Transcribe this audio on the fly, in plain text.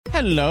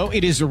Hello,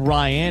 it is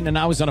Ryan, and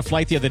I was on a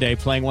flight the other day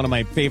playing one of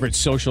my favorite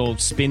social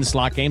spin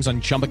slot games on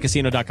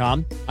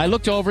ChumbaCasino.com. I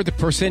looked over at the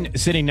person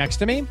sitting next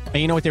to me, and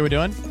you know what they were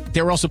doing?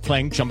 They were also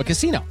playing Chumba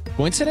Casino.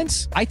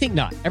 Coincidence? I think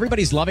not.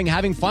 Everybody's loving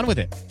having fun with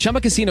it.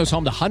 Chumba Casino is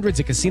home to hundreds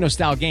of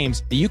casino-style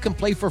games that you can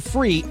play for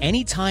free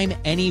anytime,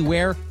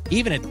 anywhere,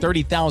 even at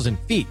 30,000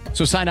 feet.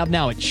 So sign up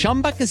now at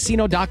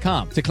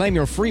ChumbaCasino.com to claim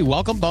your free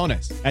welcome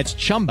bonus. That's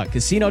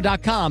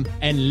ChumbaCasino.com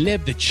and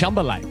live the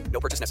Chumba life.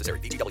 No purchase necessary.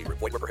 VGW.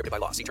 Void where prohibited by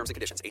law. See terms and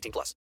conditions. 18+.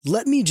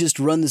 Let me just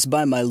run this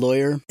by my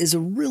lawyer is a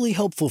really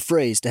helpful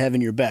phrase to have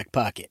in your back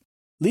pocket.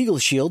 Legal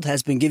Shield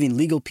has been giving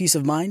legal peace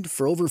of mind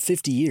for over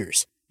 50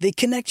 years. They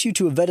connect you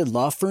to a vetted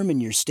law firm in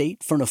your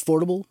state for an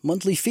affordable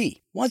monthly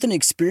fee. Want an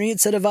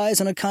experienced set of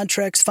eyes on a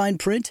contract's fine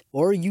print?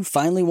 Or you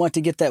finally want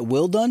to get that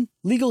will done?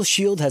 Legal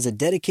Shield has a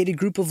dedicated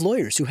group of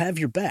lawyers who have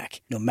your back,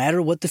 no matter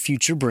what the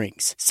future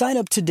brings. Sign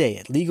up today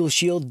at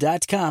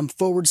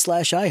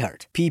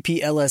LegalShield.com/iHeart.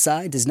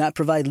 PPLSI does not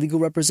provide legal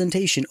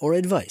representation or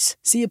advice.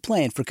 See a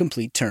plan for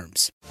complete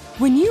terms.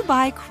 When you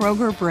buy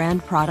Kroger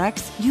brand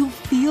products, you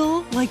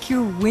feel like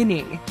you're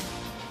winning.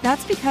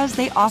 That's because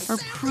they offer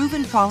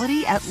proven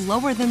quality at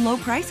lower than low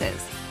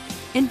prices.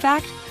 In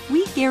fact,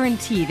 we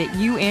guarantee that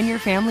you and your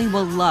family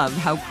will love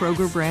how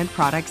Kroger brand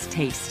products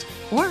taste,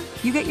 or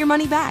you get your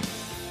money back.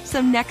 So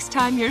next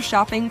time you're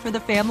shopping for the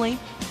family,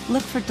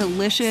 look for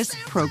delicious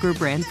Kroger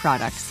brand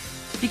products,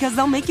 because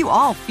they'll make you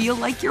all feel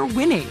like you're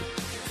winning.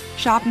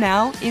 Shop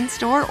now,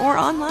 in-store, or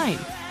online.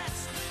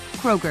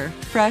 Kroger,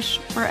 fresh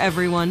for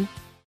everyone.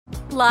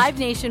 Live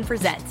Nation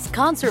presents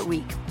Concert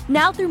Week.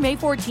 Now through May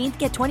 14th,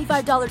 get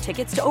 $25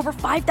 tickets to over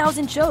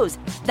 5,000 shows.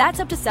 That's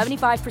up to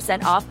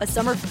 75% off a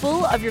summer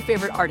full of your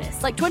favorite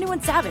artists like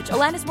 21 Savage,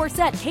 Alanis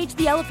Morissette, Cage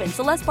the Elephant,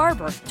 Celeste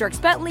Barber, Dierks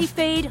Bentley,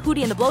 Fade,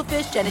 Hootie and the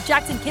Blowfish, Janet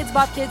Jackson, Kidz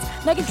Bop Kids,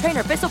 Meghan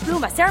Trainor, Peso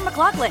Pluma, Sarah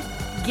McLachlan.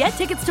 Get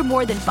tickets to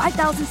more than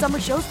 5,000 summer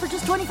shows for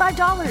just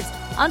 $25.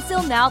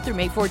 Until now through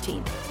May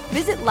 14th.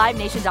 Visit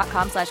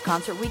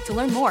LiveNation.com/Concert Week to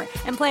learn more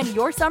and plan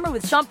your summer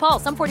with Sean Paul,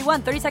 Sum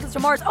 41, 30 Seconds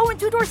to Mars, and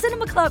Two Door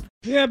Cinema Club.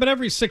 Yeah, but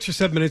every 6 or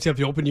 7 minutes you have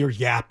to open your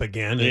Yap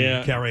again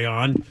and carry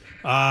on.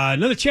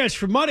 Another chance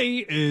for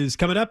money is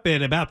coming up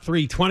at about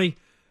 3:20.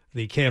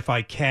 The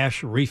KFI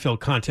Cash Refill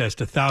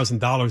Contest,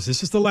 $1,000.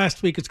 This is the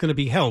last week it's going to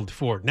be held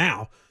for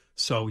now.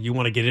 So you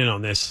want to get in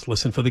on this.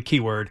 Listen for the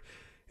keyword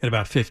in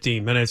about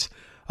 15 minutes.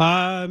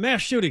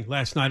 Mass shooting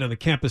last night on the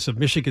campus of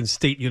Michigan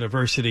State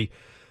University,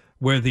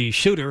 where the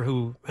shooter,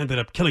 who ended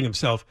up killing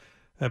himself,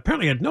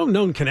 apparently had no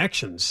known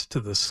connections to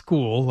the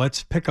school.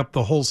 Let's pick up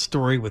the whole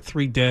story with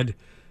 3 dead,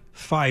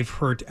 5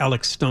 hurt.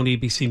 Alex Stone,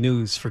 ABC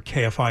News for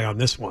KFI on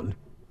this one.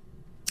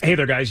 Hey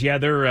there, guys. Yeah,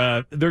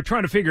 they're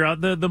trying to figure out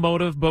the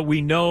motive, but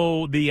we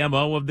know the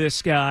MO of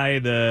this guy,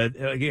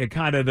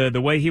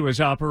 the way he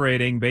was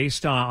operating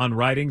based on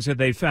writings that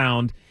they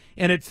found,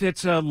 and it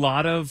fits a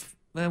lot of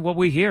what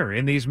we hear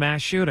in these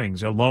mass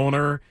shootings: a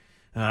loner,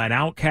 an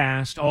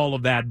outcast, all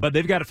of that. But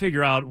they've got to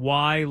figure out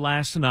why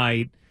last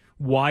night,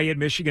 why at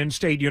Michigan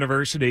State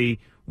University,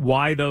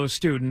 why those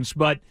students.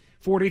 But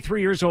 43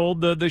 years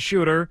old, the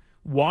shooter,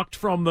 walked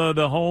from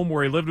the home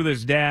where he lived with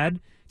his dad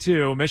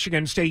to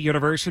Michigan State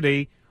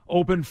University,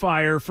 opened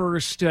fire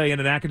first in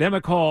an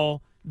academic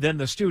hall, then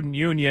the student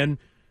union.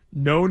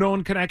 No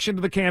known connection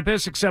to the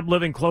campus except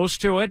living close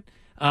to it.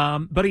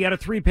 But he had a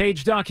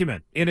 3-page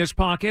document in his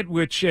pocket,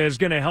 which is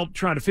going to help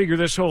try to figure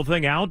this whole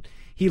thing out.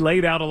 He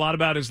laid out a lot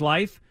about his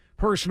life,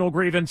 personal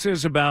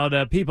grievances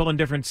about people in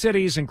different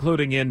cities,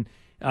 including in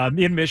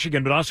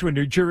Michigan, but also in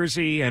New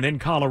Jersey and in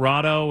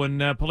Colorado.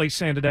 And police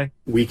saying today,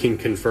 we can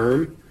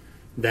confirm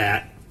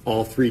that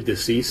all 3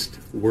 deceased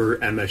were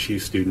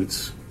MSU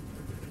students.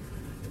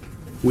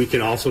 We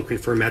can also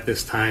confirm at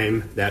this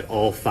time that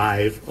all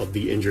 5 of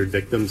the injured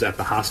victims at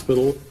the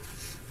hospital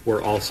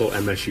were also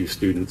MSU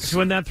students.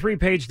 So in that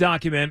 3-page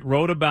document,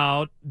 wrote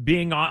about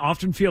being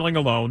often feeling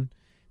alone,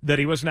 that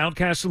he was an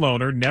outcast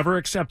loner, never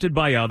accepted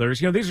by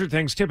others. You know, these are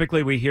things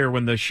typically we hear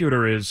when the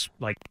shooter is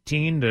like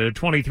 18 to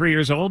 23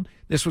 years old.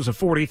 This was a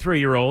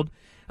 43-year-old.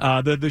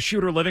 The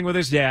shooter living with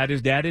his dad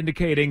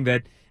indicating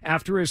that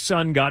after his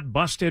son got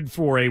busted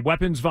for a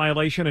weapons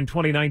violation in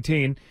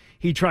 2019,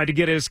 he tried to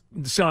get his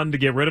son to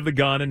get rid of the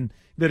gun, and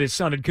that his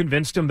son had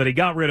convinced him that he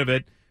got rid of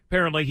it.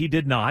 Apparently he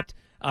did not.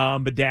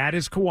 But dad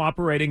is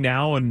cooperating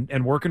now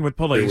and working with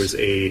police. There was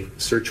a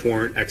search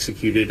warrant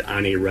executed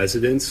on a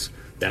residence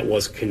that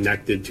was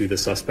connected to the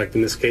suspect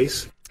in this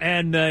case.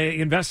 And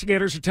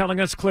investigators are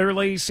telling us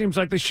clearly, seems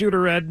like the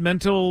shooter had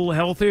mental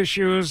health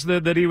issues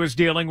that he was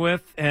dealing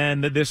with,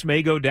 and that this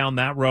may go down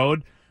that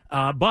road.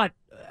 But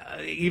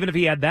even if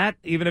he had that,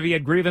 even if he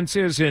had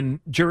grievances in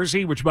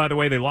Jersey, which, by the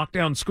way, they locked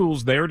down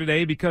schools there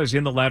today because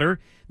in the letter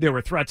there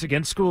were threats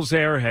against schools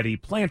there. Had he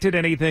planted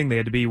anything, they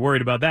had to be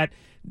worried about that.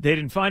 They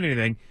didn't find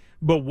anything.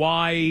 But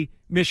why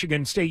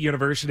Michigan State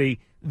University,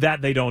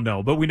 that they don't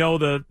know. But we know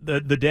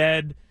the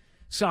dead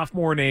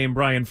sophomore named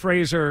Brian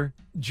Fraser,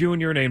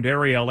 junior named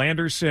Ariel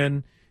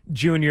Anderson,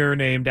 junior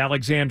named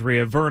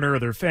Alexandria Verner.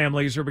 Their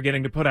families are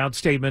beginning to put out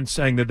statements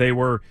saying that they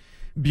were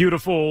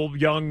beautiful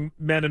young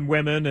men and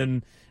women.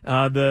 And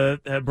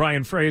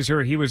Brian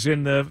Fraser, he was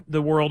in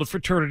the world of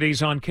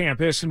fraternities on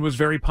campus and was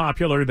very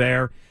popular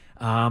there.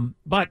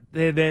 But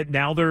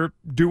now they're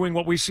doing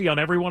what we see on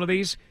every one of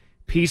these,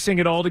 piecing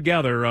it all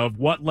together of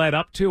what led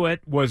up to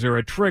it. Was there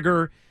a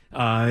trigger?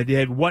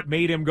 What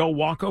made him go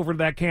walk over to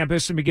that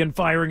campus and begin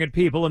firing at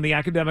people in the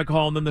academic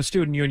hall and then the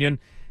student union?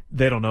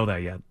 They don't know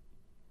that yet.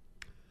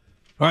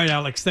 All right,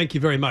 Alex, thank you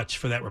very much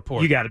for that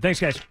report. You got it. Thanks,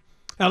 guys.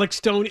 Alex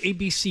Stone,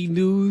 ABC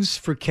News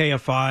for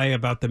KFI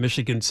about the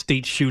Michigan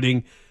State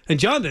shooting. And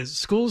John, the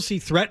schools he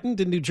threatened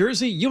in New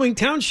Jersey, Ewing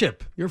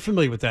Township. You're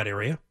familiar with that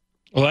area.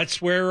 Well,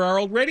 that's where our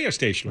old radio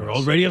station was. Our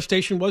old radio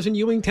station was in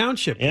Ewing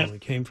Township. Yeah. When we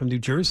came from New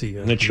Jersey.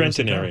 In the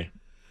Trenton area.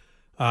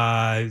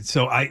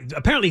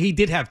 Apparently he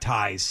did have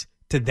ties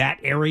to that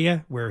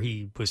area where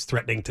he was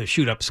threatening to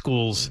shoot up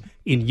schools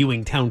in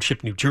Ewing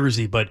Township, New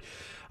Jersey. But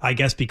I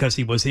guess because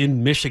he was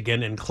in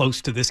Michigan and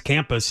close to this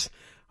campus,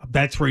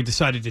 that's where he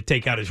decided to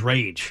take out his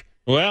rage.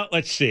 Well,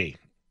 let's see.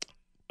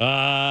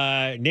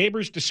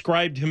 Neighbors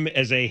described him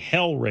as a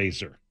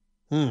hellraiser.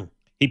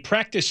 He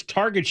practiced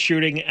target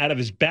shooting out of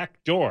his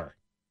back door.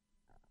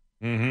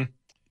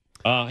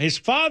 His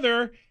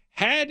father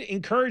had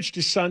encouraged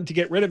his son to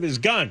get rid of his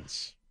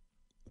guns.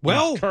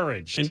 Well,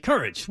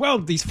 encouraged. Well,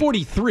 he's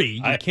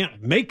 43. You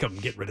can't make him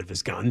get rid of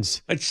his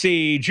guns. Let's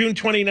see. June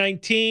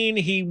 2019,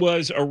 he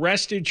was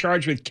arrested,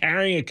 charged with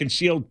carrying a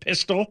concealed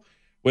pistol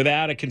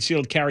without a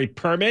concealed carry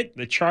permit.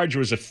 The charge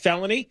was a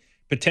felony,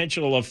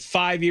 potential of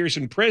 5 years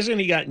in prison.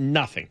 He got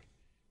nothing.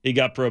 He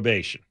got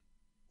probation.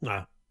 He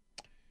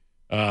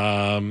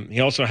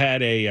also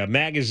had a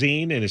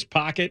magazine in his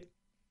pocket.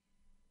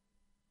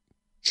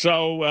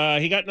 So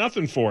he got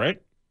nothing for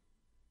it.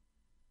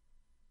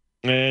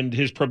 And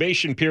his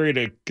probation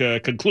period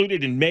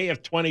concluded in May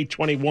of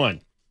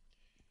 2021.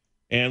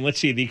 And let's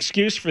see, the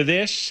excuse for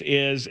this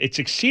is it's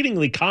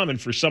exceedingly common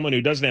for someone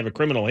who doesn't have a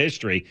criminal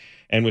history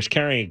and was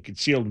carrying a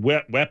concealed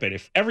weapon.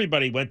 If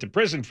everybody went to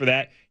prison for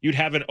that, you'd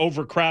have an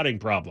overcrowding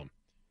problem.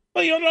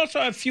 Well, you'd also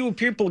have few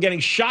people getting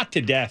shot to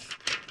death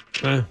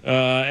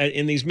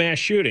in these mass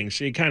shootings.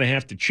 So you kind of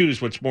have to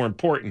choose what's more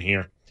important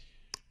here.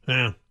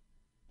 Yeah.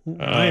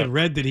 I had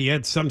read that he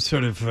had some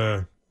sort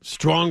of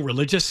strong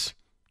religious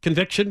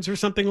convictions or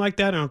something like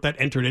that. I don't know if that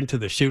entered into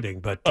the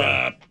shooting, but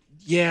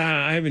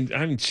yeah, I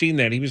haven't seen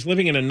that. He was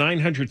living in a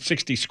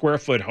 960 square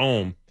foot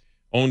home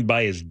owned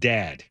by his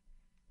dad,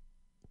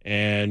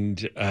 and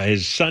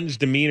his son's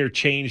demeanor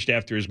changed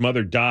after his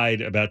mother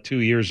died about 2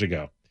 years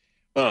ago.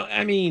 Well,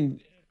 I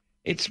mean,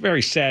 it's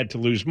very sad to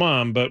lose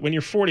mom, but when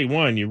you're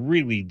 41, you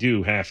really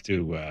do have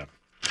to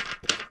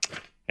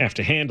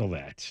handle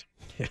that.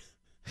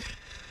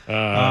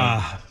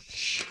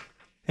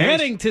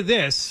 Adding to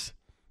this,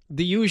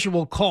 the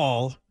usual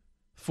call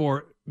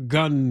for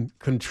gun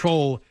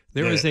control,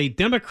 there is a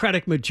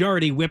Democratic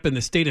majority whip in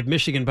the state of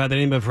Michigan by the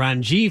name of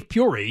Ranjiv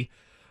Puri,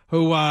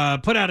 who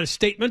put out a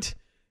statement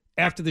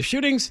after the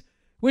shootings,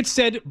 which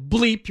said,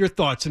 bleep your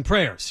thoughts and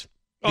prayers.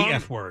 The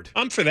F word.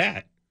 I'm for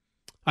that.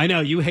 I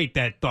know you hate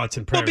that thoughts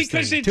and prayers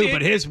thing too,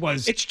 but his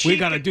was, we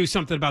got to do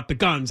something about the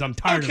guns. I'm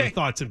tired of the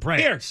thoughts and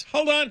prayers.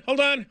 Here, hold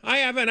on. I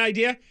have an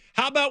idea.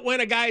 How about when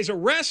a guy is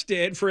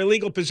arrested for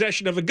illegal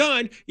possession of a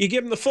gun, you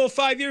give him the full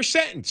 5-year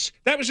sentence?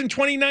 That was in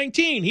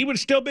 2019. He would have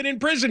still been in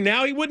prison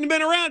now. He wouldn't have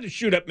been around to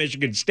shoot up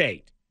Michigan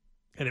State.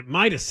 And it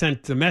might have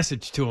sent the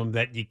message to him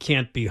that you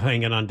can't be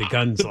hanging on to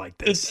guns like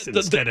this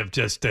instead of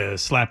just a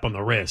slap on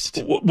the wrist.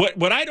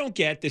 What I don't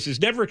get, this is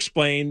never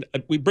explained.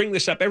 We bring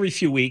this up every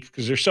few weeks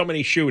because there's so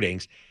many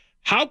shootings.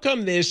 How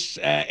come this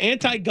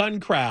anti-gun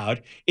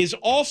crowd is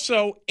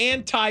also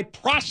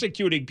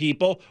anti-prosecuting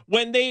people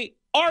when they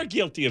are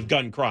guilty of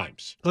gun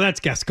crimes? Well,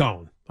 that's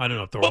Gascon. I don't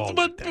know if they're all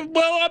like that.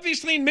 Well,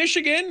 obviously in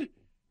Michigan,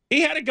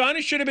 he had a gun.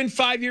 It should have been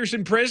 5 years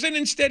in prison.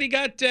 Instead, he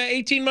got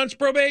 18 months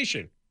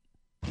probation.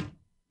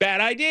 Bad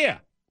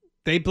idea.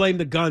 They blame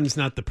the guns,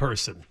 not the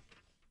person.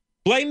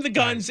 Blame the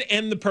guns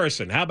and the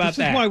person. How about that?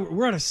 This is why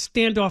we're at a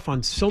standoff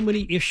on so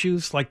many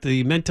issues, like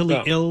the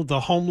mentally ill, the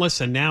homeless,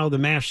 and now the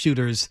mass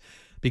shooters,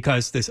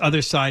 because this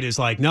other side is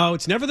like, no,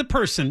 it's never the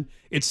person.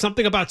 It's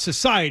something about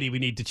society we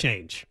need to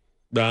change.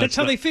 That's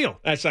how they feel.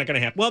 That's not going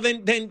to happen. Well,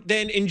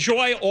 then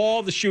enjoy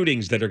all the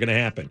shootings that are going to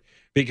happen,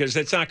 because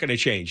that's not going to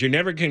change. You're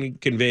never going to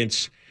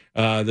convince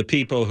the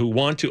people who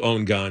want to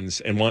own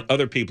guns and want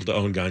other people to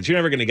own guns. You're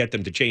never going to get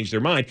them to change their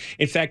mind.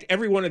 In fact,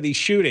 every one of these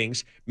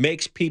shootings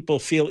makes people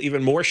feel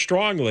even more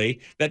strongly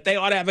that they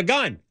ought to have a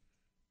gun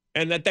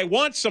and that they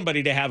want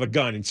somebody to have a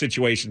gun in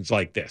situations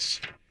like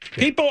this.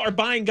 Yeah. People are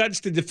buying guns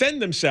to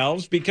defend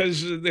themselves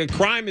because the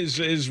crime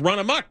is run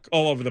amok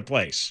all over the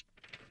place.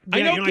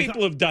 Yeah, I know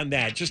people have done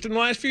that just in the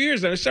last few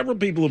years. There are several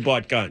people who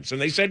bought guns, and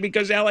they said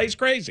because LA's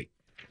crazy.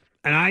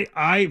 And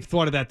I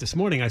thought of that this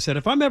morning. I said,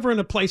 if I'm ever in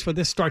a place where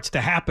this starts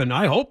to happen,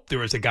 I hope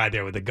there is a guy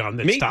there with a gun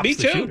that stops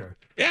the shooter.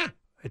 Yeah.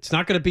 It's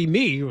not going to be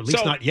me, or at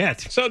least not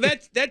yet. So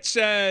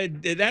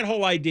that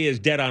whole idea is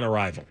dead on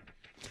arrival.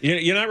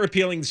 You're not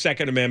repealing the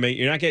Second Amendment.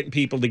 You're not getting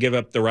people to give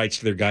up the rights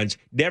to their guns.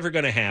 Never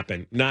going to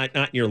happen. Not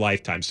in your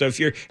lifetime. So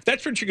if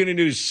that's what you're going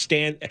to do is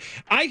stand.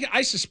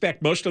 I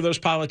suspect most of those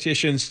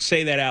politicians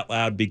say that out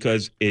loud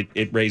because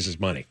it raises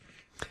money.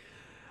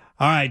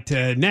 All right,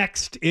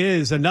 next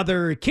is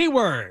another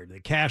keyword. The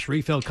cash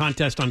refill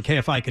contest on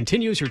KFI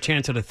continues. Your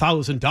chance at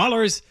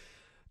 $1,000.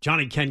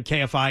 Johnny Ken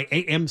KFI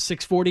AM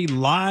 640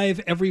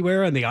 live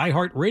everywhere on the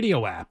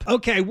iHeartRadio app.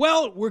 Okay,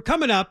 well, we're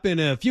coming up in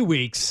a few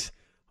weeks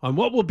on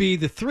what will be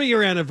the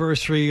 3-year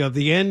anniversary of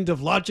the end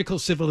of logical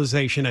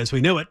civilization as we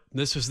knew it.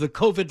 This was the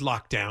COVID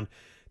lockdown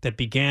that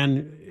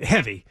began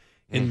heavy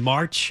in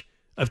March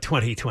of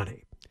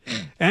 2020.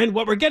 And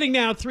what we're getting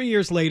now, 3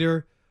 years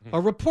later,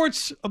 are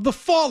reports of the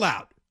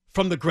fallout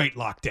from the Great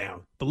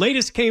Lockdown. The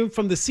latest came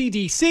from the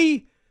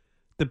CDC.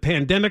 The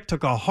pandemic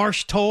took a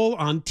harsh toll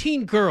on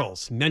teen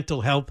girls'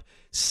 mental health.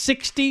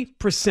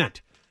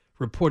 60%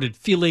 reported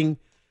feeling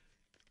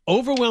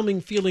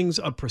overwhelming feelings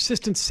of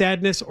persistent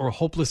sadness or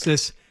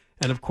hopelessness.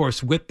 And of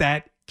course, with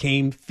that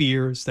came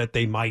fears that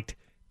they might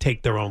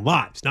take their own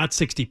lives. Not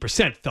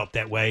 60% felt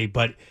that way,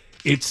 but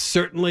it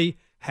certainly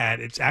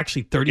had. It's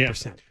actually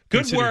 30%. Yeah.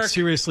 Good work.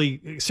 Seriously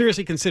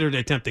considered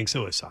attempting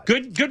suicide.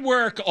 Good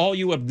work, all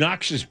you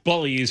obnoxious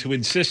bullies who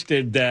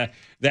insisted that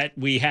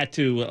we had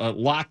to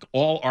lock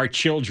all our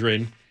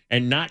children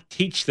and not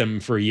teach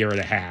them for a year and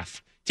a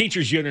half.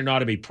 Teachers Union ought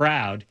to be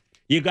proud.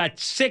 You got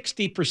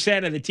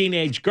 60% of the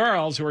teenage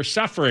girls who are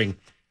suffering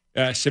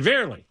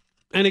severely.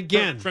 And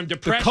again, from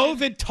depression.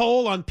 The COVID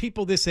toll on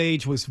people this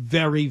age was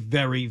very,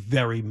 very,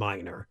 very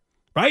minor,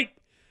 right?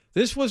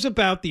 This was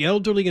about the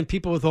elderly and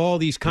people with all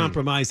these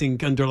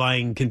compromising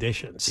underlying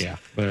conditions. Yeah.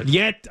 But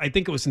yet, I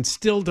think it was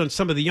instilled on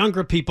some of the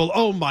younger people,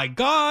 oh, my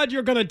God,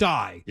 you're going to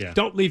die. Yeah.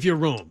 Don't leave your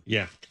room.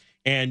 Yeah.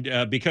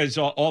 And because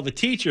all the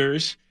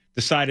teachers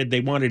decided they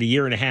wanted a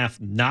year and a half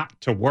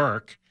not to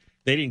work,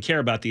 they didn't care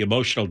about the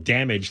emotional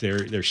damage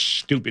their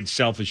stupid,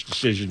 selfish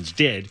decisions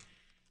did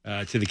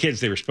to the kids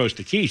they were supposed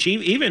to teach.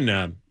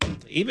 Even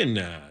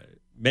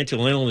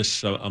mental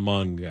illness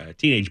among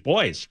teenage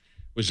boys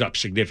was up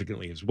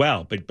significantly as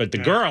well. But the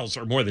girls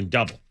are more than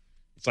double.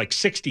 It's like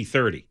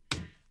 60-30.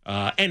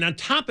 And on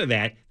top of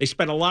that, they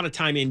spent a lot of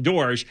time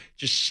indoors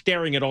just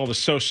staring at all the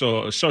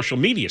social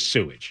media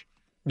sewage.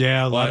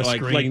 Yeah, a lot of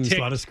screens, a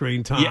lot of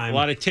screen time. Yeah, a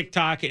lot of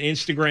TikTok and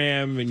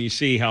Instagram, and you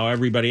see how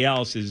everybody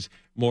else is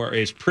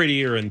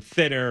prettier and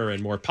thinner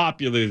and more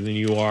popular than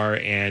you are,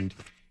 and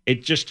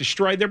it just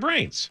destroyed their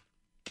brains.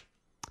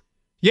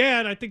 Yeah,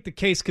 and I think the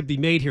case could be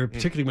made here,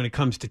 particularly when it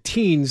comes to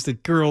teens,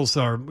 that girls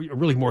are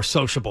really more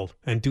sociable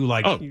and do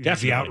like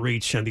the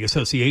outreach and the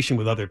association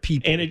with other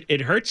people. And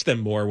it hurts them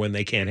more when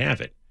they can't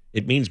have it.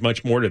 It means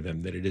much more to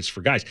them than it is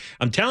for guys.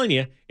 I'm telling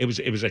you, it was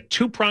a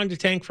two-pronged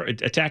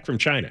attack from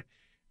China.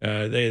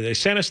 They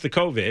sent us the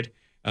COVID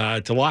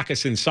to lock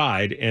us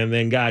inside, and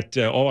then got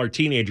all our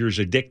teenagers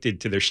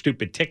addicted to their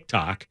stupid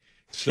TikTok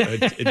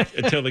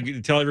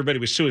until everybody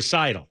was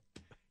suicidal.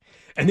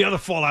 And the other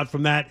fallout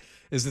from that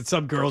is that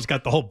some girls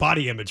got the whole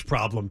body image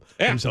problem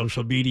from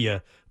social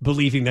media,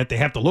 believing that they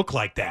have to look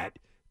like that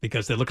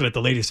because they're looking at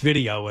the latest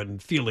video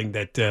and feeling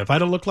that if I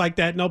don't look like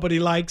that, nobody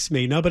likes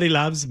me, nobody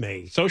loves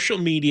me. Social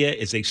media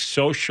is a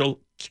social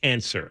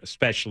cancer,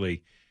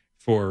 especially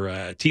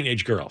for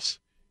teenage girls.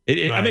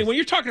 Right. I mean, when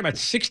you're talking about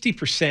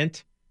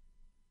 60%,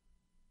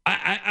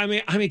 I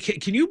mean,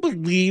 can you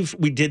believe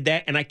we did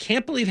that? And I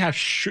can't believe how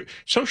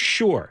so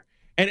sure.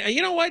 And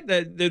you know what?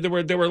 There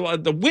were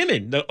the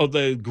women,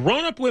 the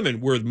grown-up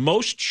women were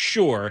most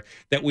sure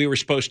that we were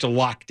supposed to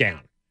lock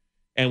down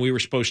and we were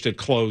supposed to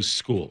close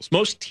schools.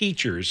 Most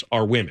teachers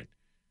are women.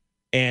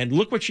 And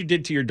look what you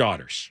did to your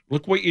daughters.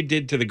 Look what you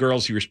did to the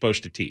girls you were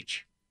supposed to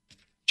teach.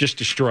 Just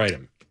destroyed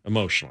them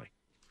emotionally.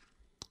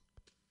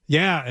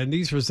 Yeah, and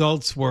these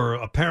results were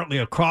apparently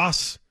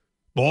across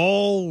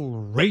all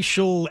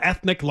racial,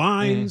 ethnic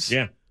lines.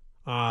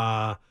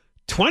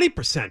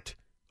 20%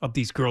 of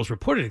these girls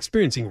reported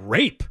experiencing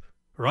rape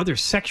or other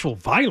sexual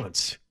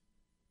violence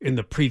in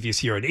the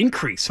previous year, an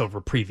increase over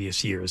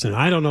previous years. And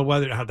I don't know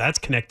how that's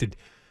connected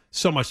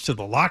so much to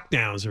the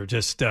lockdowns or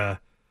just a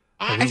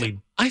really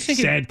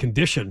sad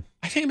condition.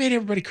 I think it made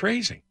everybody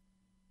crazy.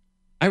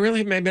 I think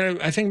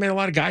it made a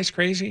lot of guys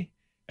crazy.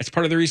 That's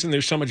part of the reason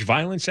there's so much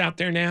violence out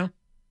there now.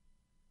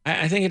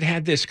 I think it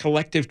had this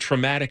collective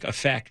traumatic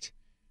effect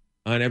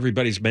on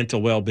everybody's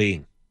mental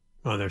well-being.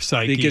 On their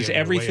psyche. Because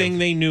everything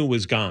they knew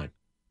was gone.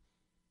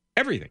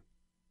 Everything.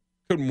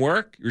 Couldn't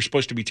work. You were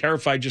supposed to be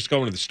terrified just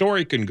going to the store.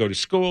 You couldn't go to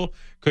school.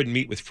 Couldn't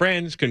meet with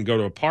friends. Couldn't go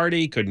to a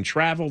party. Couldn't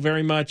travel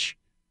very much.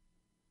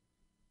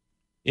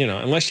 You know,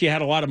 unless you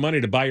had a lot of money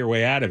to buy your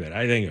way out of it.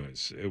 I think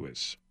it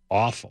was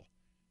awful.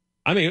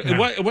 I mean,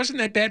 it wasn't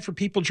that bad for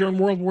people during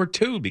World War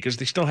II because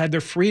they still had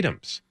their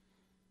freedoms.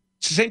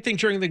 It's the same thing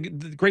during the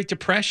Great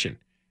Depression.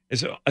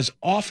 As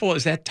awful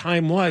as that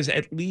time was,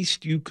 at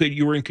least you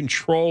were in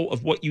control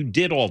of what you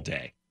did all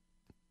day.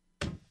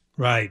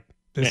 Right.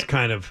 This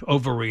kind of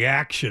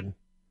overreaction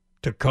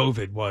to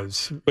COVID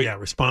was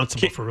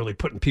responsible for really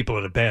putting people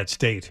in a bad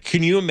state.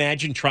 Can you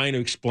imagine trying to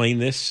explain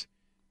this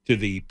to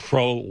the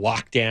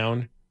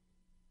pro-lockdown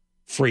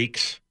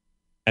freaks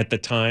at the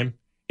time,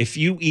 if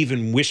you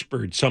even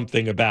whispered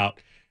something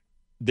about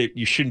that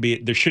there shouldn't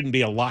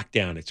be a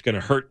lockdown, it's going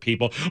to hurt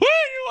people. Well,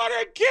 you want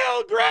to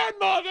kill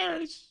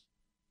grandmothers?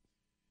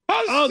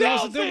 How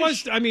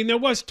selfish. There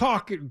was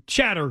talk,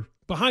 chatter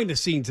behind the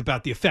scenes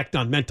about the effect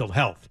on mental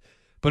health.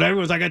 But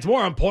everyone's like, it's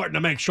more important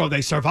to make sure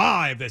they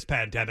survive this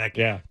pandemic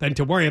than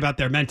to worry about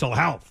their mental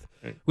health.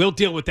 Right. We'll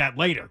deal with that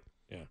later.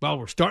 Yeah. Well,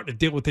 we're starting to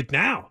deal with it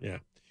now. Yeah.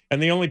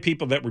 And the only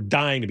people that were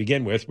dying to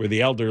begin with were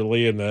the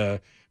elderly and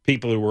the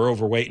people who were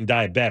overweight and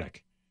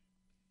diabetic.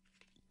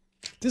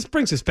 This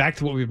brings us back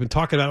to what we've been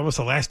talking about almost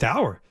the last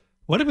hour.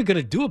 What are we going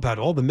to do about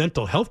all the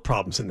mental health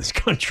problems in this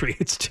country?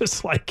 It's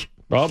just like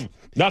nothing.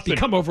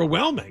 Become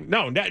overwhelming.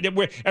 No,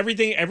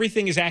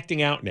 everything is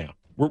acting out now.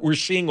 We're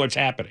seeing what's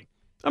happening.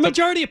 A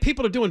majority of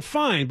people are doing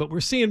fine, but we're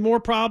seeing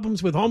more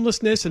problems with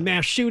homelessness and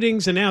mass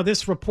shootings, and now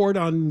this report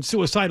on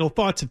suicidal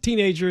thoughts of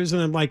teenagers,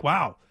 and I'm like,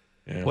 wow,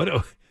 what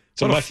a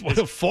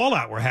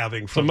fallout we're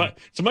having from it.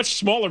 It's a much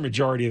smaller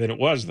majority than it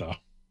was, though.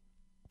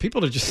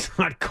 People are just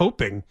not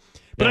coping.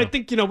 But I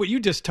think, what you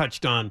just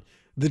touched on,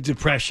 the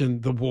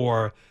depression, the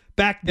war,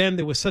 back then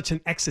there was such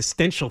an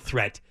existential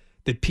threat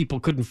that people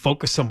couldn't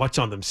focus so much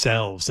on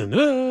themselves. And,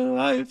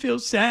 I feel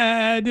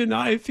sad, and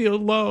I feel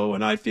low,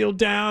 and I feel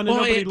down, and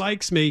nobody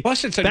likes me.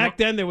 Plus back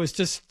then there was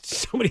just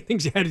so many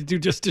things you had to do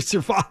just to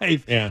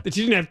survive that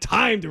you didn't have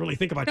time to really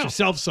think about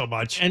yourself so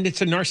much. And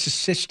it's a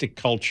narcissistic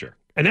culture.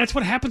 And that's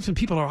what happens when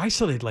people are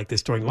isolated like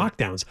this during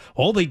lockdowns.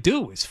 All they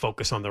do is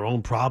focus on their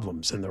own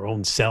problems and their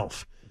own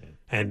self.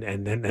 And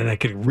they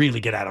could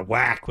really get out of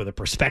whack with a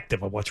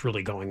perspective of what's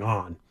really going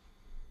on.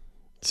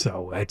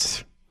 So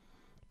it's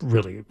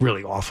really,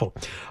 really awful.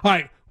 All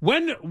right,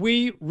 when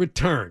we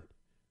return,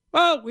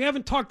 well, we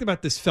haven't talked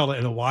about this fella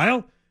in a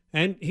while,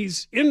 and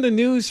he's in the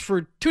news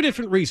for two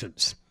different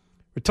reasons.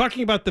 We're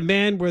talking about the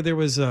man where there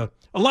was a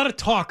lot of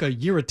talk a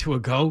year or two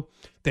ago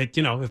that,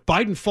 if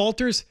Biden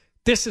falters,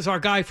 this is our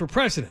guy for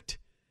president.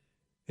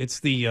 It's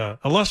the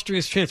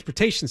illustrious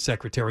transportation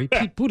secretary,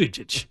 Pete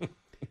Buttigieg.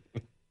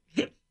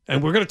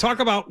 And we're going to talk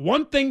about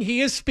one thing he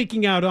is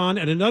speaking out on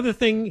and another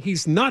thing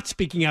he's not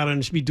speaking out on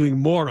and should be doing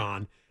more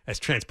on as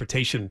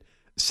transportation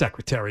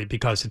secretary,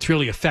 because it's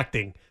really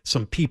affecting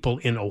some people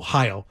in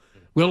Ohio.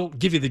 We'll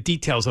give you the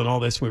details on all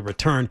this when we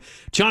return.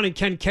 John and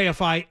Ken,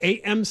 KFI,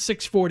 AM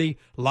 640,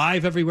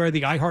 live everywhere,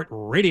 the iHeart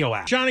Radio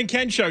app. John and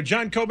Ken Show,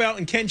 John Cobalt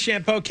and Ken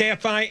Shampoo,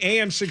 KFI,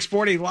 AM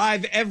 640,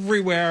 live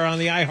everywhere on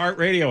the iHeart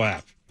Radio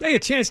app. Hey, a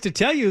chance to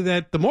tell you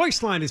that the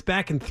Moist Line is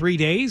back in 3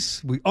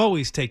 days. We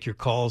always take your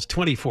calls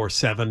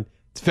 24/7.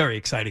 It's very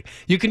exciting.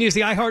 You can use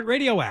the iHeart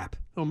Radio app,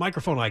 a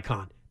microphone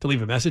icon, to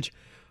leave a message.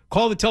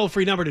 Call the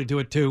toll-free number to do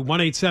it, too,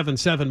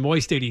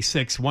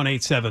 1-877-MOIST-86,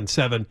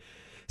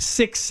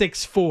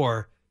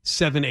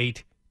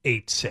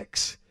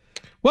 1-877-664-7886.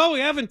 Well, we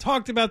haven't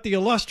talked about the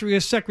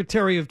illustrious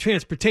Secretary of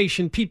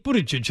Transportation, Pete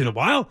Buttigieg, in a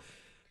while,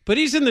 but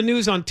he's in the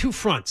news on two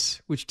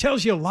fronts, which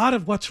tells you a lot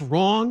of what's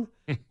wrong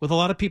with a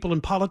lot of people in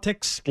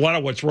politics. A lot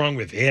of what's wrong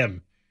with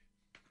him.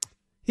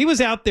 He was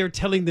out there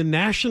telling the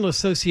National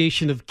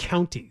Association of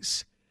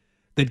Counties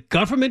that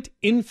government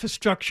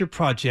infrastructure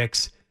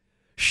projects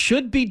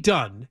should be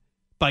done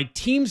by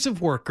teams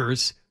of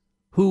workers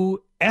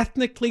who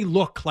ethnically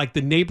look like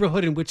the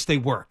neighborhood in which they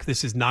work.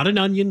 This is not an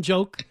Onion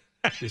joke.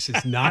 This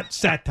is not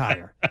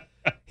satire.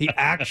 He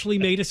actually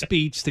made a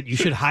speech that you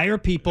should hire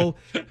people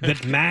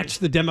that match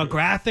the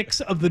demographics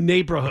of the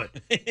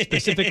neighborhood,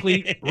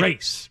 specifically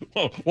race.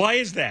 Well, why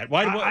is that?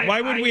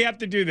 Why would we have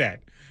to do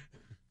that?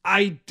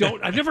 I've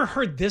never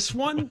heard this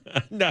one.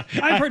 No,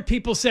 I've heard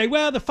people say,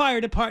 well, the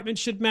fire department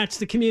should match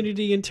the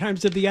community in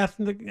terms of the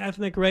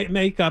ethnic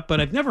makeup,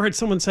 but I've never heard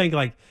someone saying,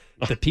 like,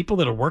 the people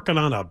that are working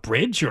on a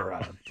bridge or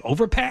an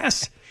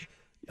overpass,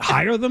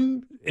 hire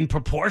them in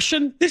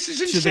proportion this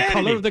is insanity. To the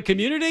color of the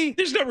community.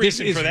 There's no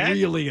reason for that. This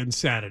is really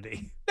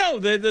insanity. No,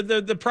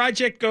 the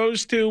project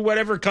goes to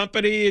whatever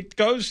company it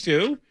goes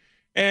to,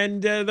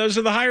 and those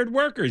are the hired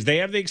workers. They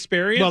have the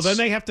experience. Well, then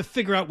they have to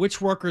figure out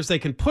which workers they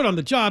can put on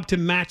the job to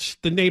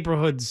match the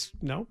neighborhood's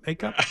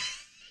makeup.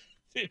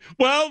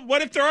 Well,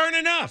 what if there aren't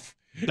enough?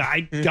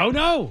 I don't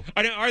know.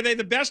 Are they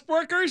the best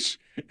workers?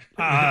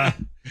 But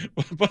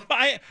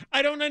I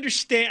don't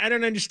understand. I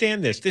don't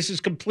understand this. This is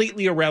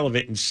completely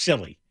irrelevant and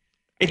silly.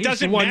 It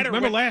doesn't matter.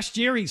 Remember last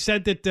year he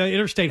said that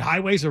interstate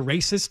highways are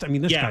racist? I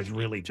mean, this guy's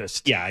really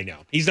just I know.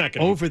 He's not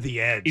going over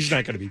the edge. He's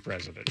not going to be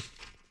president.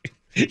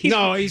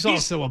 He's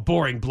also a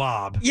boring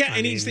blob. Yeah,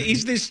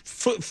 he's this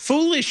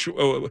foolish.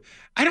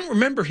 I don't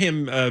remember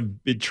him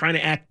trying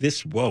to act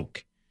this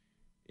woke.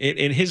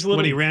 In his little,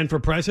 when he ran for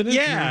president,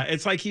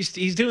 it's like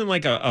he's doing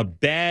like a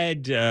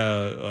bad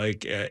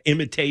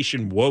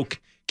imitation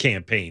woke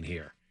campaign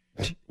here,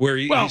 where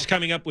he's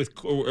coming up with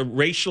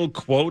racial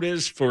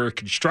quotas for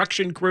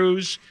construction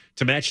crews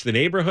to match the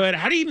neighborhood.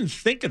 How do you even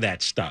think of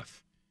that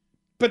stuff?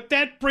 But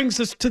that brings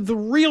us to the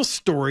real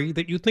story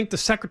that you think the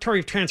Secretary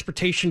of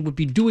Transportation would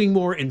be doing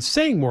more and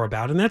saying more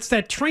about, and that's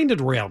that train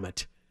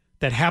derailment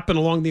that happened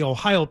along the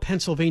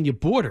Ohio-Pennsylvania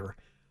border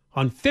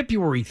on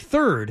February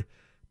 3rd.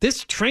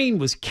 This train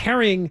was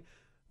carrying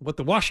what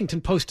the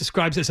Washington Post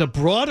describes as a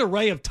broad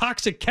array of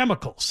toxic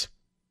chemicals.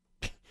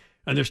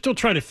 And they're still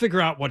trying to figure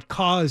out what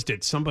caused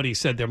it. Somebody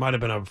said there might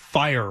have been a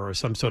fire or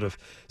some sort of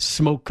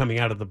smoke coming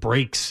out of the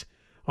brakes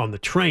on the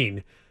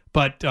train.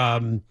 But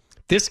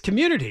this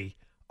community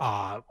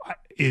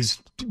is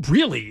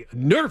really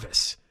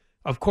nervous.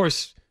 Of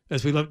course,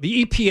 as we look,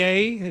 the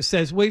EPA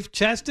says we've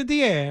tested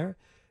the air.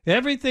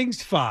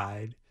 Everything's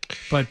fine.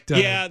 But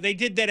yeah, they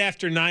did that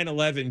after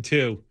 9/11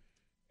 too.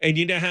 And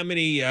you know how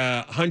many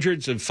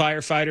hundreds of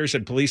firefighters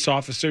and police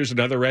officers and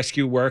other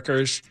rescue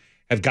workers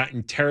have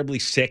gotten terribly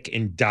sick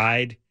and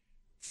died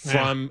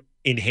from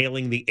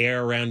inhaling the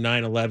air around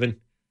 9/11,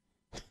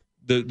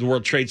 the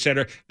World Trade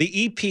Center.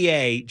 The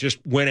EPA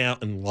just went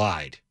out and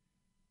lied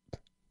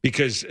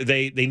because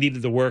they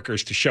needed the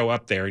workers to show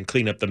up there and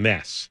clean up the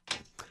mess.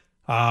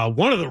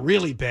 One of the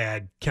really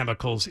bad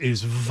chemicals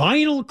is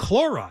vinyl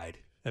chloride.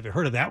 Have you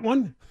heard of that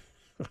one?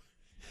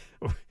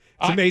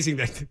 It's amazing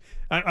that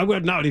I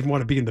would not even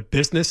want to be in the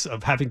business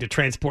of having to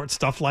transport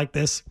stuff like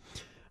this.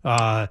 They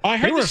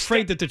were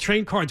afraid that the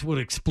train cars would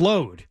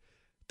explode.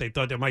 They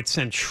thought they might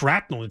send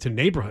shrapnel into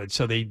neighborhoods,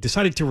 so they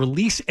decided to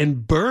release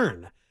and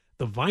burn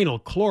the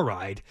vinyl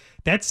chloride.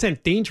 That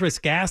sent dangerous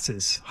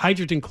gases,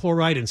 hydrogen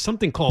chloride, and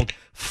something called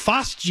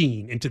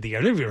phosgene into the air.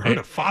 I've never heard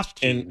of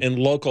phosgene. And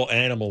local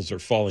animals are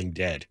falling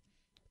dead.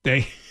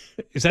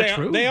 Is that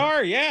true? They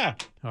are, yeah.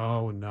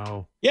 Oh,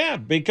 no. Yeah,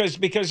 because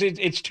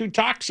it's too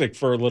toxic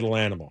for a little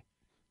animal.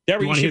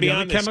 Deborah, you should be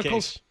on this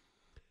chemicals? Case.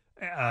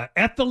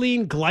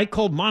 Ethylene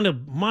glycol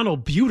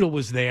monobutyl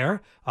was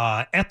there.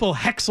 Ethyl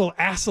hexyl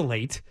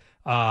acylate,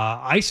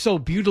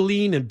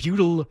 isobutylene and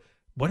butyl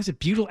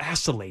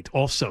acylate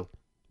also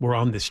were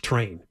on this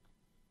train.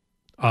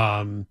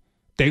 Some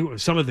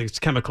of these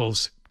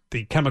chemicals,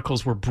 the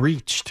chemicals were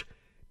breached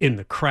in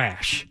the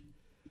crash.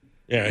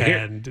 Yeah,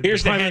 and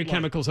here's the primary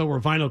chemicals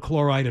were vinyl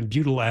chloride and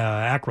butyl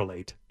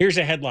acrylate. Here's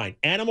a headline: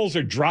 Animals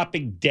are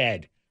dropping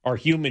dead. Are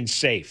humans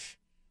safe?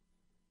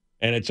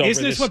 And it's over.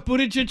 Isn't this what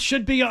Buttigieg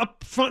should be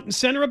up front and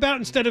center about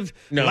instead of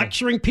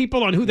lecturing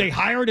people on who they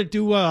hire to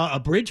do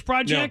a bridge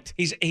project?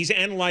 No, he's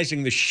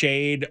analyzing the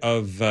shade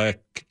of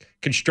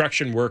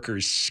construction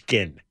workers'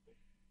 skin.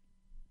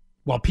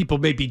 While people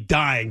may be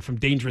dying from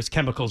dangerous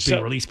chemicals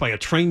being released by a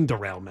train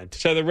derailment.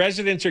 So the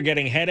residents are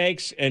getting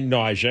headaches and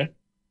nausea.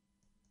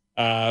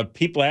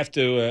 People have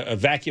to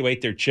evacuate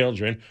their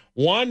children.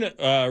 One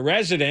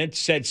resident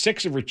said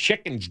 6 of her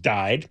chickens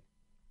died.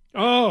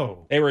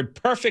 Oh, they were in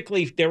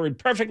perfectly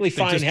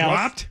fine health.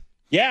 Dropped?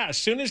 Yeah, as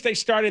soon as they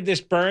started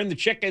this burn, the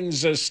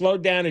chickens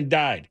slowed down and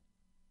died.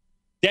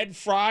 Dead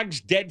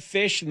frogs, dead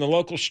fish in the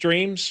local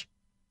streams.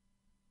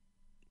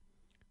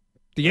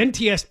 The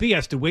NTSB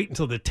has to wait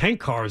until the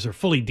tank cars are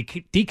fully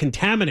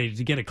decontaminated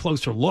to get a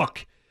closer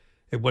look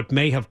at what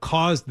may have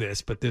caused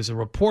this. But there's a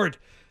report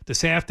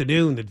this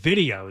afternoon that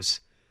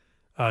videos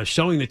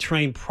showing the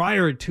train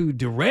prior to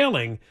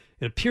derailing.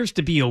 It appears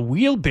to be a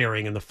wheel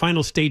bearing in the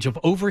final stage of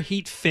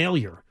overheat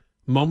failure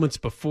moments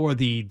before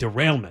the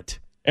derailment.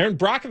 Erin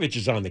Brockovich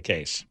is on the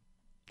case.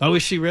 Oh,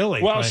 is she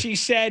really? Well, she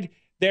said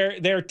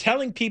they're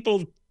telling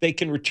people they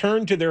can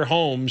return to their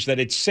homes, that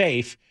it's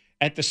safe.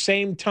 At the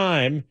same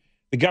time,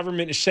 the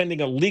government is sending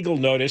a legal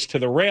notice to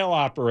the rail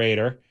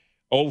operator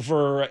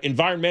over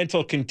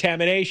environmental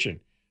contamination.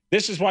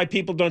 This is why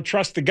people don't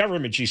trust the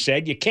government, she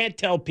said. You can't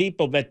tell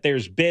people that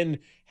there's been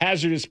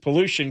hazardous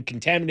pollution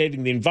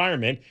contaminating the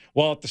environment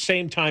while at the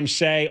same time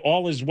say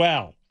all is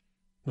well.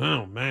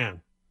 Oh,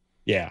 man.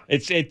 Yeah,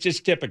 it's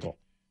just typical.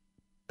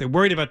 They're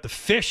worried about the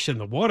fish in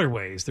the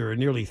waterways. There are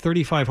nearly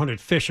 3,500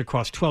 fish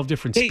across 12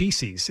 different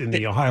species in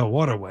the Ohio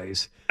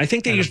waterways. I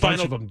think they used a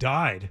bunch of them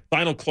died.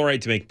 Vinyl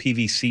chloride to make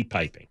PVC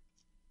piping.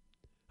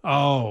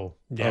 Oh,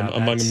 yeah.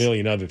 Among a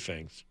million other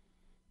things.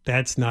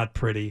 That's not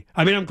pretty.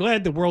 I mean, I'm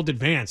glad the world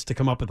advanced to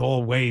come up with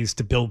all ways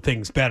to build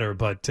things better,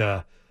 but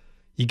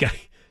you got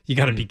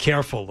to be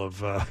careful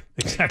of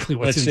exactly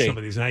what's in some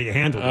of these and how you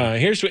handle it.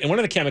 Here's one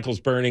of the chemicals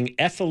burning: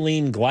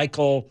 ethylene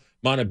glycol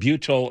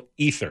monobutyl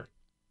ether.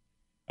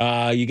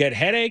 You get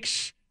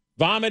headaches,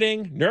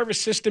 vomiting, nervous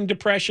system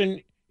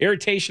depression,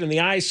 irritation in the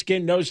eyes,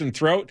 skin, nose, and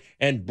throat,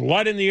 and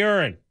blood in the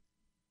urine.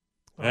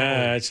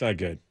 That's not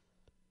good.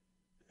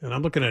 And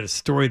I'm looking at a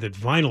story that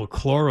vinyl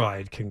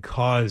chloride can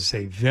cause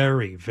a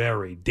very,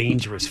 very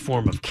dangerous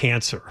form of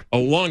cancer.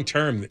 Oh, long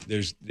term,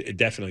 it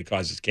definitely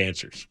causes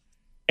cancers.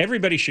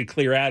 Everybody should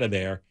clear out of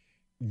there.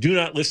 Do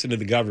not listen to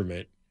the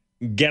government.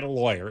 Get a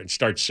lawyer and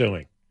start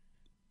suing.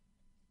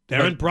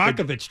 Erin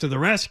Brockovich to the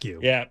rescue.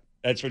 Yeah,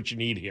 that's what you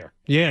need here.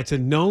 Yeah, it's a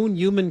known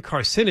human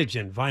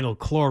carcinogen, vinyl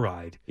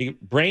chloride.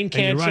 Brain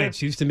cancer. And you're right,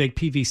 it's used to make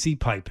PVC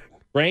piping.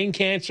 Brain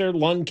cancer,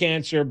 lung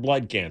cancer,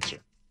 blood cancer.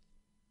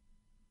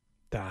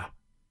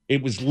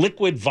 It was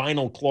liquid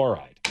vinyl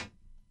chloride.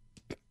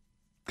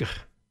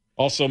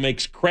 Also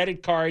makes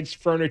credit cards,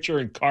 furniture,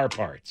 and car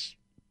parts.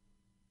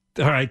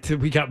 All right,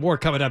 we got more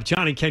coming up.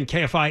 John and Ken,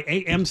 KFI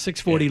AM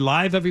 640,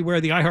 live everywhere,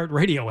 the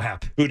iHeartRadio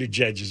app.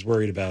 Buttigieg is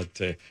worried about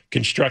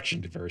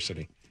construction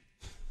diversity.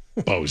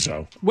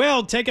 Bozo.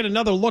 Well, taking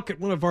another look at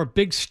one of our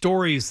big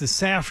stories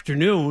this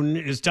afternoon,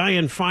 is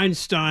Dianne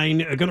Feinstein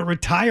going to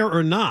retire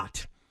or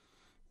not?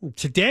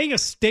 Today, a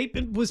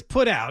statement was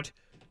put out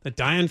that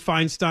Dianne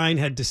Feinstein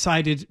had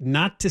decided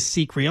not to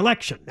seek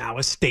re-election. Now,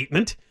 a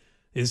statement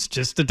is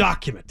just a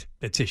document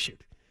that's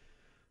issued.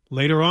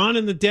 Later on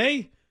in the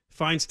day,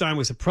 Feinstein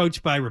was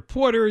approached by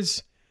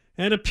reporters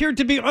and appeared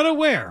to be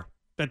unaware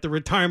that the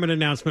retirement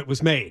announcement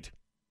was made.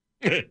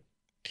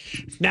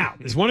 Now,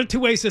 there's one of two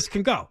ways this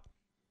can go.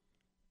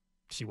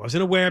 She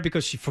wasn't aware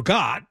because she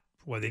forgot,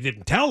 or they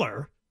didn't tell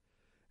her,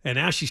 and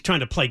now she's trying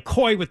to play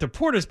coy with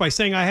reporters by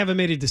saying, I haven't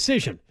made a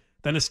decision.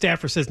 Then a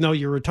staffer says, no,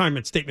 your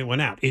retirement statement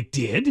went out. It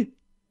did?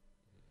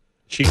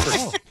 She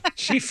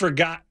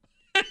forgot.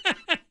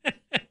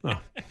 Oh,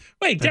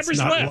 wait, Deborah's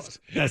left.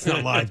 That's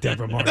not live,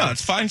 Deborah Martin. No,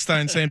 it's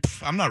Feinstein saying,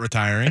 I'm not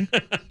retiring.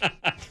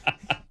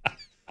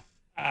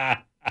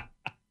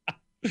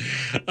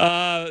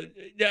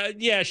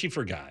 Yeah, she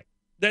forgot.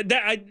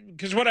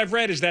 Because what I've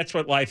read is that's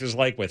what life is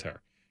like with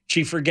her.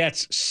 She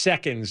forgets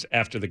seconds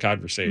after the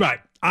conversation. Right.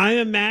 I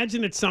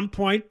imagine at some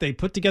point they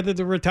put together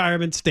the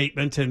retirement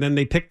statement and then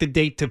they picked the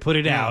date to put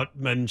it out,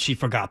 and she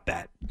forgot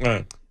that.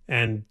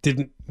 And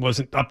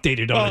wasn't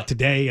updated on it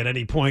today at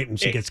any point, and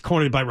she gets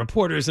cornered by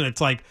reporters, and it's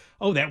like,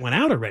 oh, that went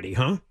out already,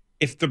 huh?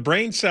 If the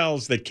brain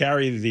cells that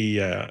carry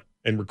the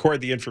and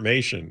record the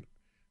information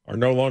are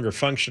no longer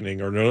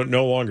functioning or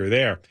no longer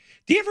there,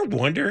 do you ever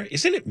wonder,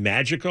 isn't it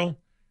magical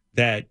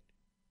that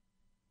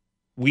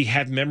we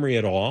have memory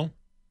at all?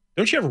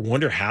 Don't you ever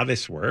wonder how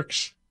this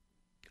works?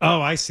 Oh,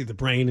 I see, the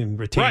brain and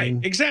retaining.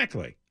 Right,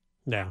 exactly.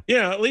 Yeah.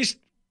 At least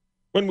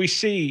when we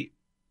see,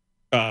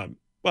 it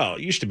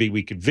used to be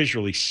we could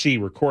visually see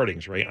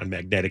recordings, right, on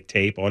magnetic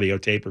tape, audio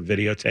tape, or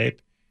videotape.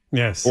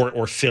 Yes.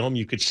 Or film.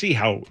 You could see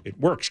how it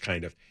works,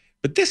 kind of.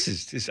 But this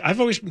is I've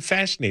always been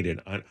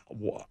fascinated on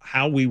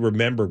how we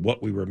remember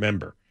what we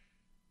remember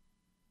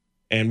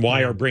and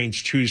why our brains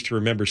choose to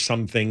remember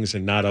some things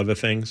and not other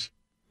things.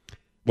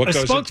 A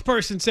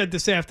spokesperson said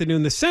this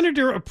afternoon, the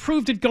senator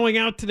approved it going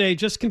out today,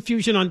 just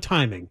confusion on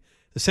timing.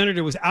 The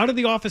senator was out of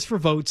the office for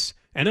votes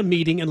and a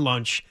meeting and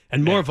lunch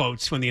and more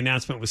votes when the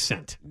announcement was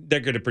sent. They're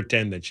going to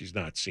pretend that she's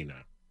not senile.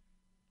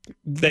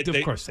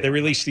 Of course they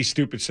release these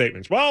stupid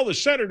statements. Well, the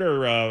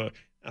senator,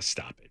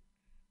 stop it.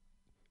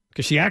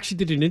 Because she actually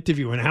did an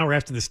interview an hour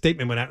after the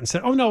statement went out and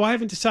said, oh, no, I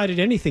haven't decided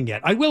anything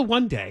yet. I will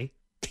one day.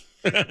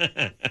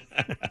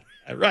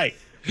 Right.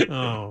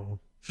 Oh,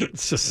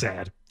 it's just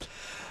sad.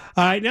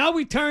 All right, now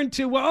we turn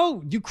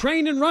to,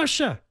 Ukraine and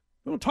Russia.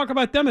 We don't talk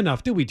about them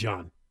enough, do we,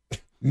 John?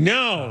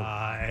 No.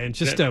 And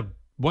just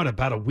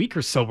about a week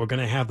or so, we're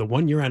going to have the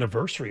 1-year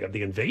anniversary of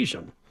the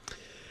invasion.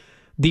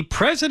 The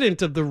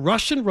president of the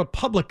Russian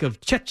Republic of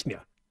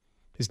Chechnya,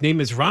 his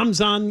name is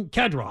Ramzan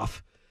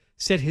Kadyrov,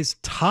 said his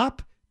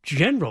top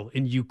general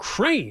in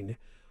Ukraine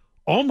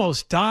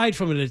almost died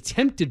from an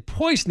attempted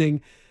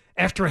poisoning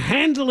after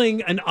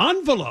handling an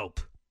envelope.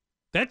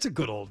 That's a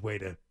good old way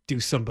to do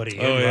somebody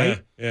in,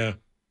 right? Yeah.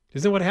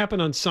 Isn't that what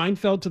happened on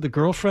Seinfeld to the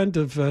girlfriend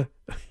of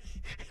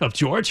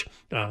George?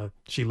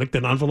 She licked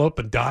an envelope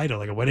and died,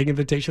 like a wedding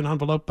invitation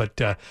envelope, but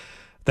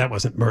that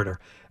wasn't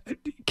murder.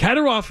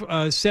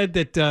 Kadyrov said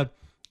that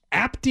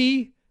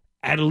Abdi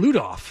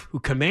Adaludov, who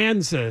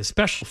commands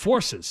special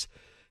forces,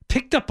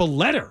 picked up a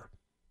letter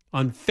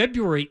on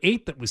February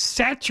 8th that was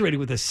saturated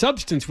with a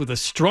substance with a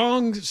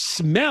strong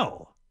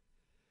smell.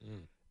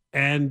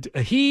 And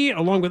he,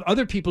 along with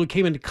other people who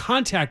came into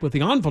contact with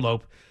the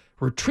envelope,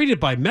 were treated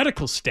by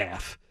medical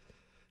staff.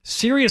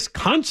 Serious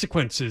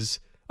consequences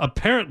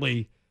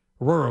apparently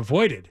were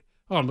avoided.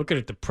 Oh, I'm looking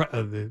at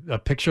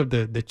the picture of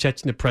the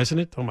Chechen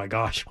president. Oh, my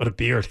gosh, what a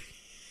beard.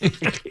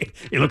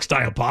 He looks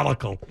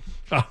diabolical.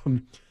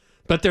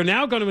 But they're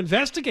now going to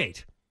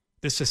investigate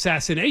this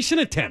assassination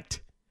attempt.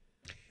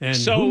 And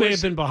who may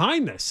have been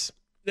behind this?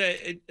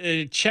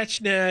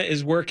 Chechnya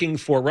is working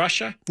for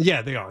Russia?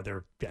 Yeah, they are.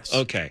 Yes.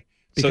 Okay.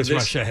 Because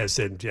Russia has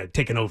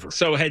taken over.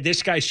 So had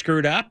this guy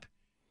screwed up?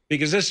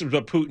 Because this is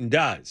what Putin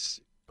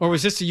does. Or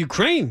was this the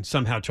Ukraine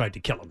somehow tried to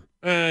kill him?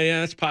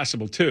 Yeah, that's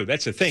possible, too.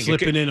 That's the thing.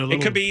 Slipping in a little.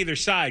 It could be either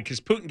side, because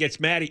Putin gets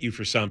mad at you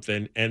for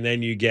something, and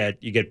then you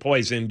get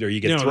poisoned or you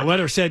get the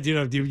letter said,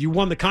 you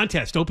won the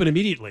contest. Open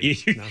immediately.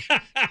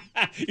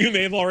 You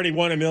may have already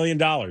won $1 million.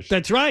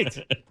 That's right.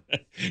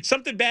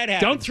 Something bad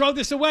happens. Don't throw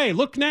this away.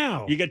 Look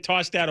now. You get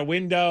tossed out a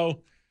window.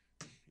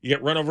 You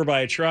get run over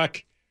by a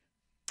truck.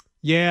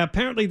 Yeah,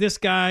 apparently this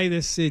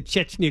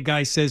Chechnya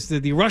guy says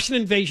that the Russian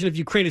invasion of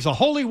Ukraine is a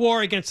holy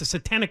war against the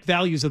satanic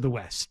values of the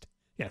West.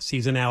 Yes,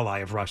 he's an ally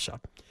of Russia.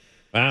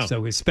 Wow.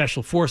 So his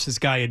special forces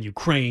guy in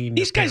Ukraine.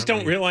 These guys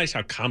don't realize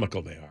how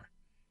comical they are.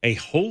 A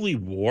holy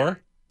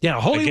war? Yeah,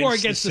 a holy war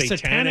against the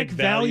satanic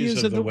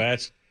values of the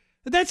West.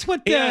 That's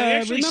what,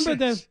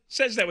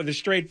 says that with a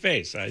straight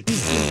face.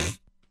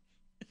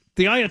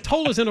 The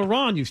Ayatollahs in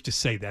Iran used to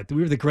say that.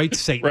 We were the great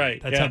Satan.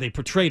 Right. That's how they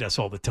portrayed us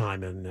all the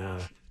time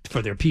and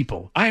for their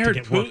people. I heard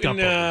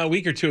Putin a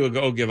week or two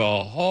ago give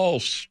a whole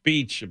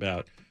speech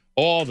about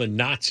all the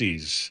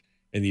Nazis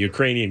in the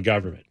Ukrainian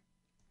government.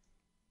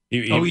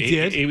 He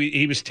did?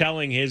 He was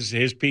telling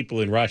his people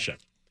in Russia,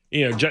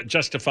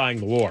 justifying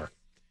the war.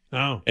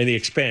 Oh. And the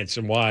expense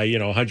and why,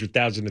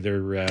 100,000 of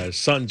their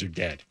sons are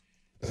dead.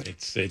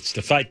 It's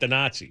to fight the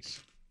Nazis.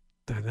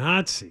 The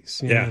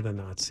Nazis. Yeah. The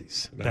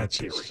Nazis. That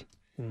theory.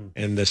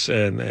 And this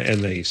and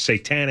the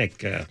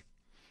satanic Yeah,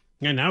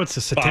 now it's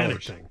a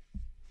satanic followers. thing.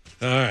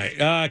 All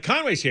right.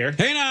 Conway's here.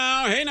 Hey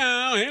now.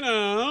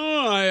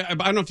 I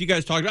don't know if you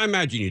guys talked, I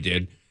imagine you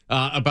did,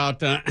 about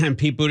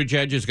Pete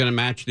Buttigieg is going to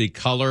match the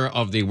color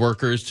of the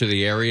workers to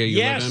the area you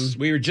live in. Yes,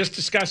 we were just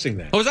discussing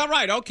that. Oh, is that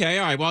right? Okay,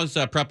 all right. Well, I was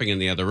prepping in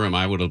the other room.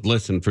 I would have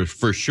listened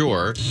for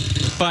sure.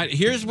 But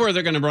here's where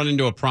they're going to run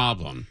into a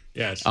problem.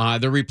 Yes.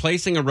 They're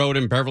replacing a road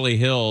in Beverly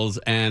Hills,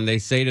 and they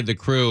say to the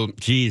crew,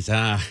 geez,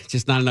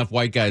 just not enough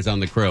white guys on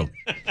the crew.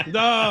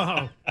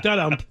 No,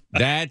 da-dump.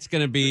 That's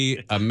going to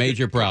be a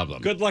major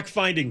problem. Good luck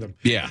finding them.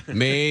 Yeah,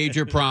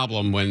 major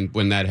problem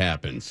when that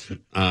happens.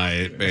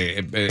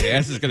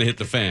 S is going to hit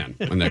the fan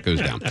when that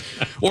goes down.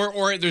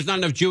 Or there's not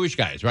enough Jewish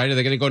guys, right? Are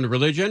they going to go into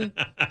religion?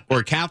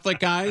 Or Catholic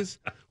guys?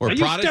 Or Are you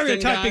Protestant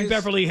stereotyping guys?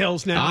 Beverly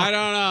Hills now? I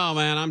don't know,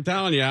 man. I'm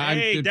telling you.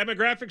 Hey,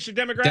 demographics are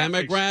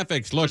demographics.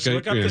 Demographics. Look, Just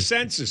look up the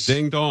census.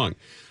 Ding dong.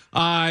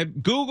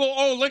 Google.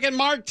 Oh, look at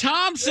Mark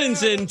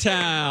Thompson's in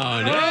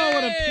town. Oh,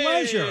 what a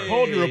pleasure.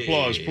 Hold your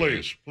applause,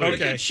 please. Look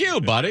at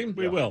you, buddy.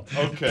 We will.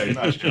 Okay,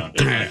 nice job.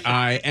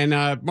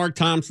 And Mark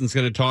Thompson's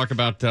going to talk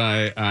about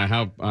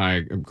how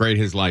great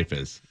his life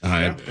is.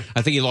 I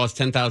think he lost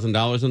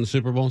 $10,000 in the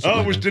Super Bowl.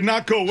 Did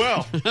not go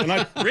well.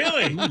 And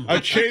Really? I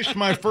chased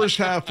my first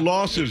half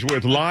losses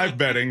with live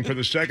betting for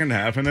the second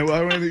half, and they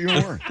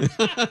weren't.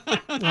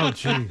 Oh,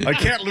 gee. I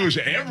can't lose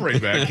every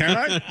bet, can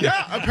I?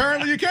 Yeah,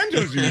 apparently you can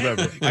lose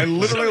every bet. I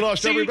literally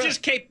lost every you bet.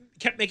 just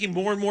kept making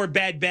more and more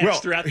bad bets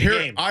throughout the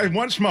game.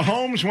 Once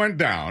Mahomes went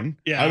down,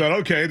 I thought,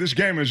 okay, this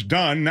game is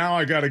done. Now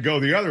I got to go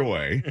the other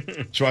way.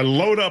 So I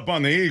load up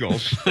on the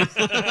Eagles.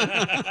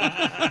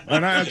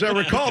 And as I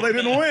recall, they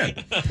didn't win.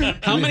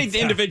 How many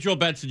individual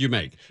bets did you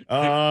make?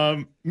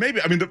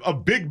 Maybe. I mean, a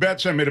big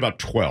bets I made about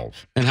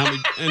 12. And how many?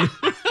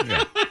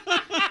 Yeah.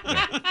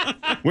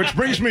 Which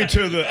brings me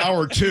to the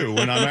hour 2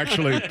 when I'm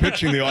actually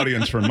pitching the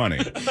audience for money.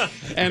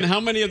 And how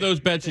many of those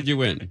bets did you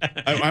win?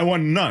 I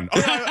won none.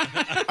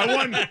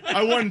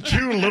 I won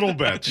 2 little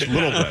bets.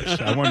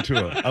 I won 2.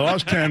 I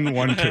lost 10,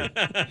 won 2.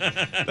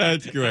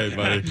 That's great,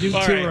 buddy. You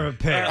two are a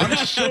pair. I'm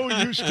so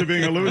used to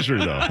being a loser,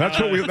 though.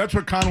 That's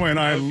what Conway and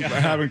I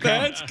have in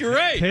common. That's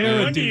great.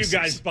 No wonder you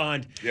guys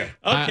bond. Yeah.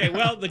 Okay,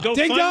 well, the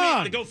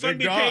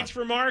GoFundMe page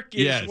for Mark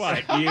is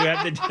what? You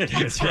have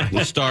That's right.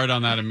 We'll start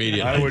on that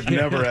immediately. I would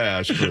never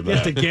ask for Get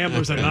that. the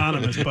Gamblers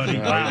Anonymous, buddy.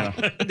 Wow.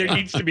 There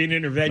needs to be an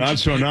intervention. Not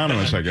so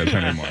anonymous, I guess,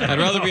 anymore. I'd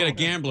rather be a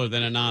gambler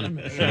than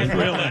anonymous.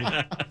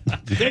 Really?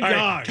 Big All dog.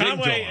 right,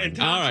 Conway and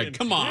Thompson. All right,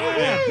 come on.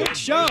 Good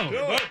show.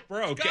 Both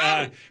broke.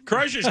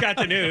 Crozier's got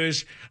the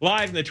news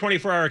live in the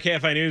 24-hour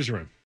KFI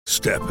newsroom.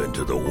 Step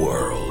into the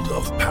world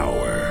of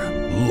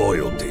power,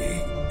 loyalty,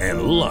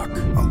 and luck.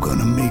 I'm going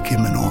to make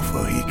him an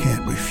offer he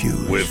can't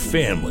refuse. With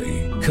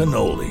family,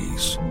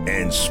 cannolis,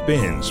 and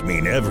spins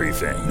mean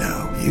everything.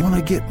 Now, you want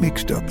to get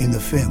mixed up in the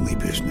family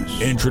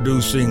business.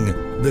 Introducing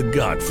The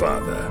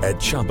Godfather at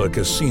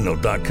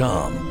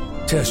ChumbaCasino.com.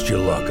 Test your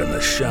luck in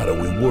the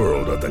shadowy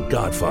world of The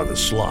Godfather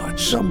slot.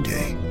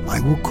 Someday, I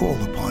will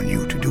call upon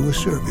you to do a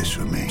service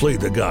for me. Play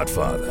The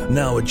Godfather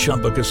now at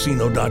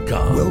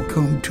ChumbaCasino.com.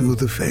 Welcome to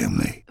the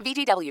family.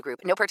 VGW Group.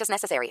 No purchase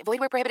necessary. Void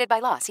where prohibited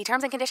by law. See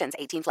terms and conditions.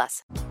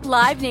 18+.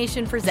 Live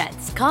Nation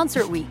presents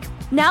Concert Week.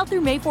 Now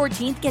through May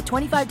 14th, get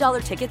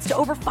 $25 tickets to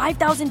over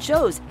 5,000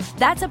 shows.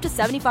 That's up to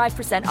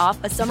 75%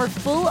 off a summer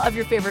full of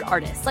your favorite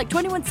artists like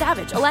 21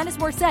 Savage, Alanis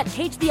Morissette,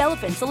 Cage the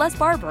Elephant, Celeste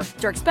Barber,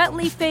 Dierks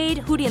Bentley, Fade,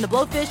 Hootie and the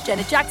Blowfish,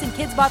 Janet Jackson,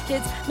 Kids Bop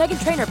Kids,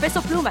 Meghan Trainor,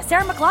 Bissell Pluma,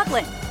 Sarah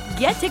McLachlan.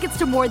 Get tickets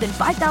to more than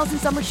 5,000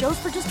 summer shows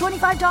for just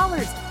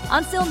 $25.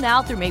 On sale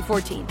now through May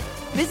 14th.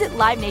 Visit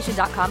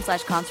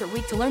LiveNation.com/Concert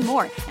Week to learn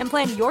more and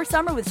plan your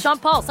summer with Sean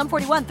Paul, Sum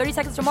 41, 30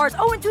 Seconds to Mars,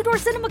 and Two Door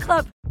Cinema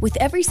Club. With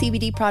every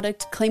CBD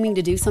product claiming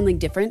to do something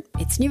different,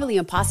 it's nearly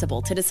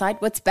impossible to decide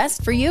what's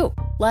best for you.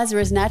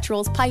 Lazarus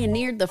Naturals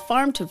pioneered the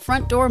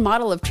farm-to-front-door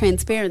model of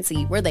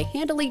transparency, where they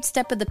handle each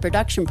step of the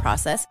production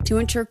process to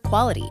ensure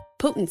quality,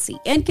 potency,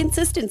 and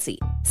consistency.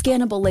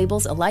 Scannable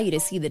labels allow you to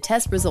see the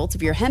test results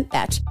of your hemp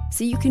batch,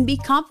 so you can be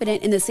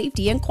confident in the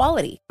safety and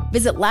quality.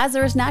 Visit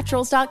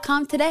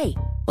LazarusNaturals.com today.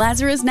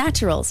 Lazarus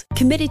Naturals,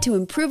 committed to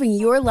improving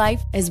your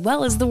life as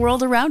well as the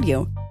world around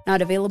you.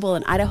 Not available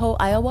in Idaho,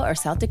 Iowa, or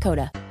South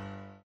Dakota.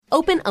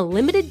 Open a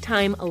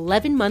limited-time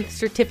 11-month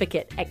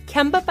certificate at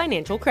Kemba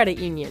Financial Credit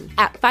Union.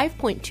 At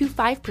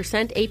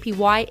 5.25%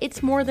 APY,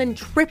 it's more than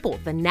triple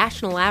the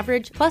national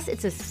average, plus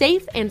it's a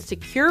safe and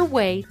secure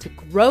way to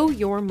grow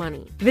your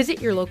money.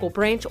 Visit your local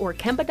branch or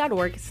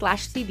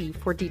kemba.org/cb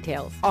for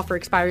details. Offer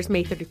expires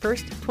May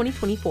 31st,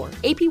 2024.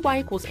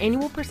 APY equals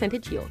annual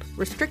percentage yield.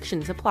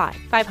 Restrictions apply.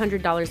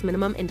 $500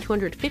 minimum and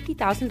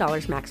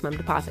 $250,000 maximum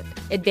deposit.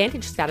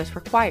 Advantage status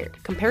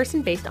required.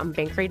 Comparison based on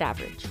bank rate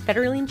average.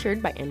 Federally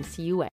insured by NCUA.